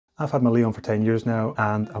I've had my Leon for 10 years now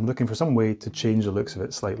and I'm looking for some way to change the looks of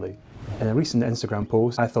it slightly. In a recent Instagram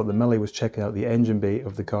post, I thought that Millie was checking out the engine bay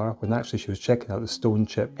of the car when actually she was checking out the stone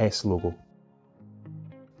chip S logo.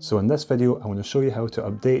 So in this video, I'm going to show you how to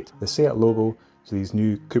update the Seat logo to these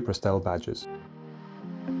new Cupra style badges.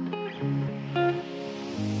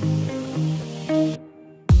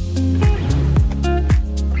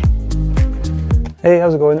 Hey,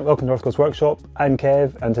 how's it going? Welcome to North Coast Workshop. I'm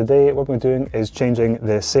Kev, and today what we're doing is changing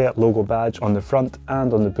the Seat logo badge on the front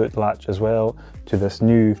and on the boot latch as well to this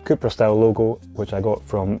new Cupra style logo, which I got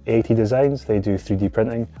from AT Designs. They do 3D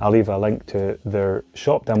printing. I'll leave a link to their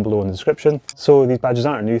shop down below in the description. So these badges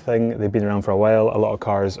aren't a new thing, they've been around for a while. A lot of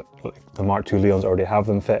cars, like the Mark II Leons, already have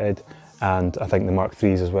them fitted. And I think the Mark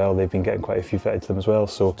IIIs as well, they've been getting quite a few fitted to them as well.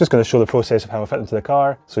 So just going to show the process of how I fit them to the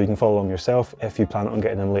car so you can follow along yourself if you plan on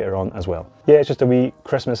getting them later on as well. Yeah, it's just a wee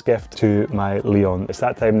Christmas gift to my Leon. It's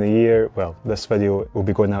that time of the year. Well, this video will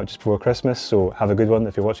be going out just before Christmas, so have a good one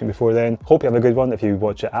if you're watching before then. Hope you have a good one if you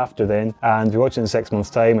watch it after then. And if you watch it in 6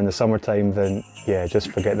 months time in the summertime, then yeah,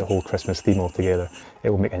 just forget the whole Christmas theme altogether.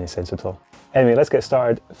 It won't make any sense at all. Anyway, let's get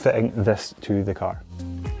started fitting this to the car.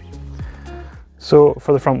 So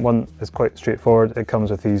for the front one, it's quite straightforward. It comes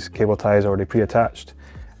with these cable ties already pre-attached,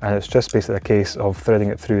 and it's just basically a case of threading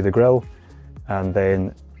it through the grille and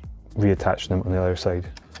then reattaching them on the other side.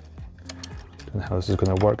 Don't know how this is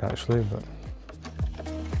going to work actually, but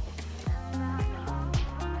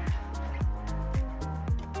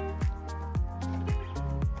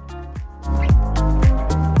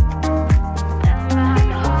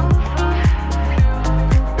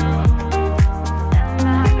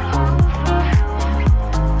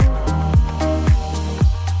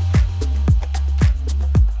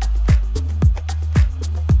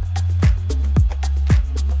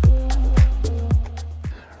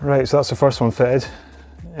right, so that's the first one fitted.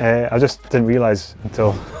 I just didn't realise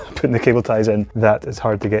until putting the cable ties in that it's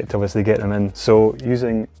hard to obviously get them in. So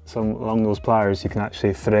using some long nose pliers, you can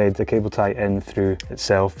actually thread the cable tie in through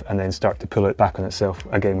itself and then start to pull it back on itself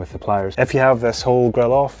again with the pliers. If you have this whole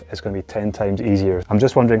grille off, it's going to be 10 times easier. I'm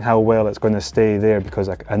just wondering how well it's going to stay there because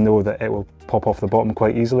I know that it will pop off the bottom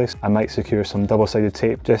quite easily. I might secure some double-sided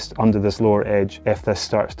tape just under this lower edge if this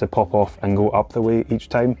starts to pop off and go up the way each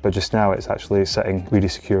time, but just now it's actually sitting really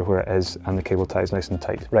secure where it is and the cable tie is nice and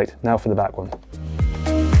tight. Right, now for the back one.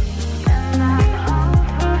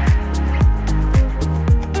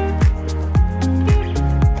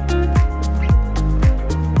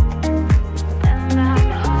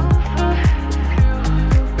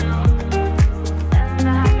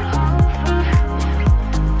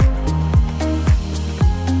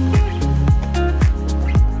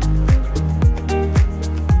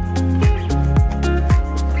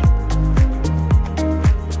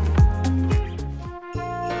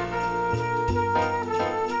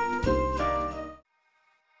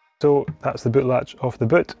 So that's the boot latch off the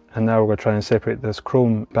boot, and now we're going to try and separate this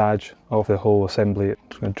chrome badge off the whole assembly. I'm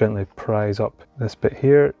just going to gently prise up this bit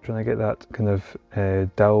here, trying to get that kind of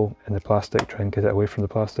dowel in the plastic, try and get it away from the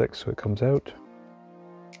plastic so it comes out.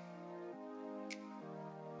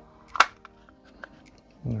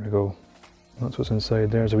 There we go. That's what's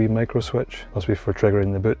inside. There's a wee micro switch. Must be for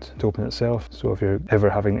triggering the boot to open itself. So if you're ever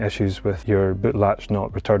having issues with your boot latch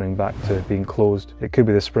not returning back to being closed, it could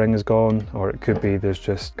be the spring is gone, or it could be there's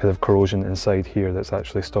just kind of corrosion inside here that's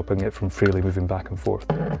actually stopping it from freely moving back and forth.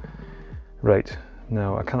 Right,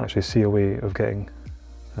 now I can't actually see a way of getting,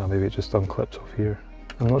 maybe it just unclips off here.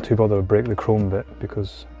 I'm not too bothered to break the chrome bit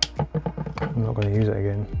because I'm not going to use it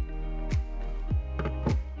again.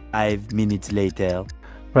 5 minutes later.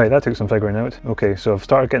 Right, that took some figuring out. Okay, so I've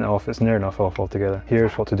started getting it off, it's near enough off altogether.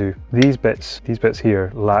 Here's what to do. These bits here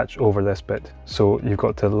latch over this bit. So you've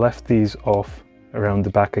got to lift these off around the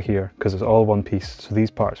back of here because it's all one piece. So these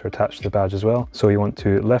parts are attached to the badge as well. So you want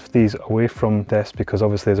to lift these away from this because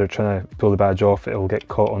obviously as they're trying to pull the badge off, it will get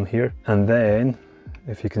caught on here. And then,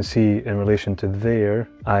 if you can see in relation to there,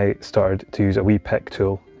 I started to use a wee pick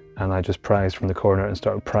tool and I just prised from the corner and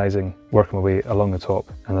started prising, working my way along the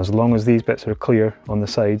top. And as long as these bits are clear on the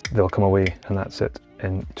side, they'll come away, and that's it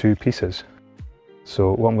in 2 pieces.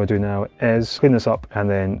 So what I'm going to do now is clean this up and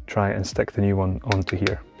then try and stick the new one onto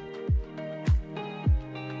here.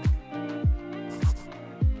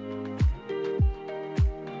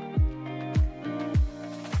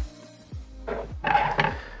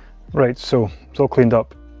 Right, so it's all cleaned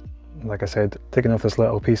up. Like I said, taking off this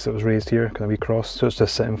little piece that was raised here, kind of recross, so it's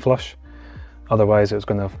just sitting flush. Otherwise it was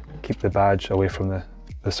going to keep the badge away from the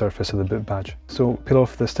surface of the boot badge. So peel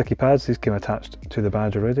off the sticky pads, these came attached to the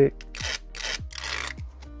badge already.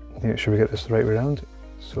 Make sure we get this the right way around,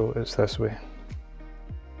 so it's this way.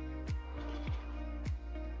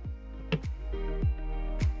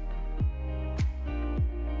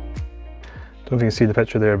 Don't know if you can see the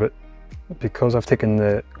picture there, but because I've taken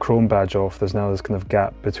the chrome badge off, there's now this kind of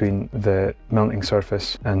gap between the mounting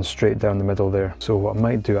surface and straight down the middle there. So what I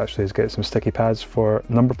might do actually is get some sticky pads for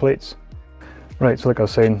number plates. Right, so like I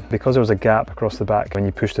was saying, because there was a gap across the back when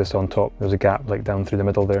you push this on top, there's a gap like down through the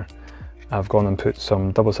middle there. I've gone and put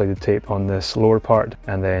some double-sided tape on this lower part,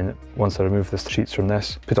 and then once I remove the sheets from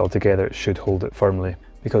this, put it all together, it should hold it firmly.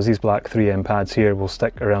 Because these black 3M pads here will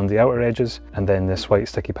stick around the outer edges, and then this white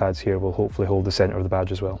sticky pads here will hopefully hold the centre of the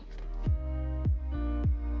badge as well.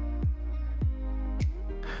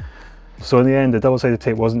 So in the end, the double-sided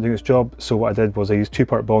tape wasn't doing its job, so what I did was I used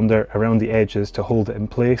 2-part bonder around the edges to hold it in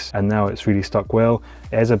place, and now it's really stuck well.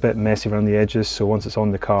 It is a bit messy around the edges, so once it's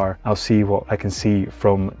on the car, I'll see what I can see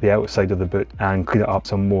from the outside of the boot and clean it up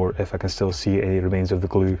some more if I can still see any remains of the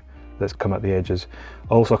glue that's come at the edges.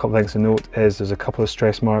 Also, a couple of things to note is there's a couple of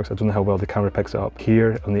stress marks. I don't know how well the camera picks it up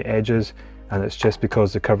here on the edges, and it's just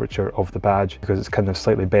because the curvature of the badge, because it's kind of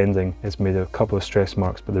slightly bending, it's made a couple of stress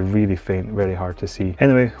marks, but they're really faint, very hard to see.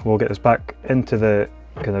 Anyway, we'll get this back into the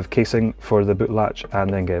kind of casing for the boot latch and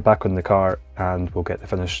then get it back on the car and we'll get the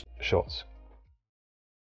finished shots.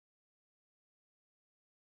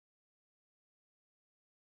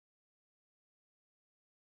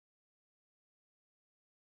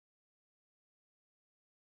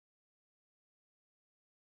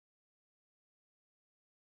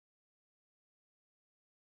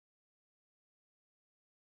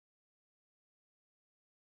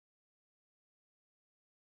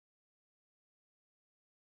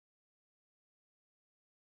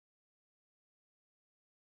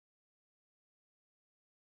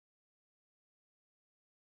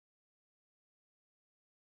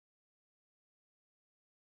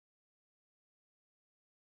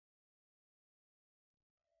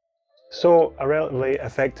 So a relatively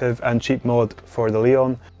effective and cheap mod for the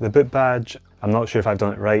Leon. The boot badge, I'm not sure if I've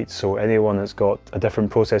done it right, so anyone that's got a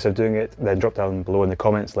different process of doing it, then drop down below in the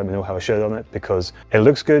comments, let me know how I should have done it, because it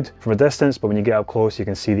looks good from a distance, but when you get up close you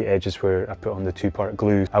can see the edges where I put on the 2-part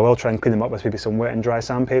glue. I will try and clean them up with maybe some wet and dry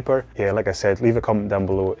sandpaper. Yeah, like I said, leave a comment down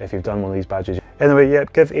below if you've done one of these badges. Anyway, yeah,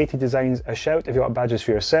 give 80 Designs a shout if you want badges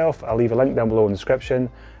for yourself. I'll leave a link down below in the description.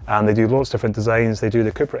 And they do loads of different designs. They do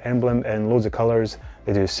the Cupra emblem in loads of colours.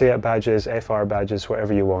 They do SEAT badges, FR badges,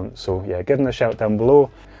 whatever you want. So yeah, give them a shout down below.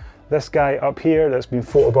 This guy up here that's been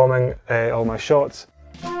photobombing all my shots.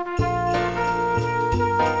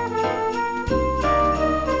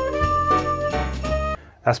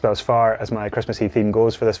 That's about as far as my Christmassy theme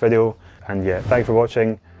goes for this video. And yeah, thanks for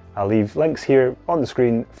watching. I'll leave links here on the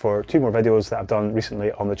screen for 2 more videos that I've done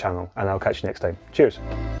recently on the channel. And I'll catch you next time. Cheers.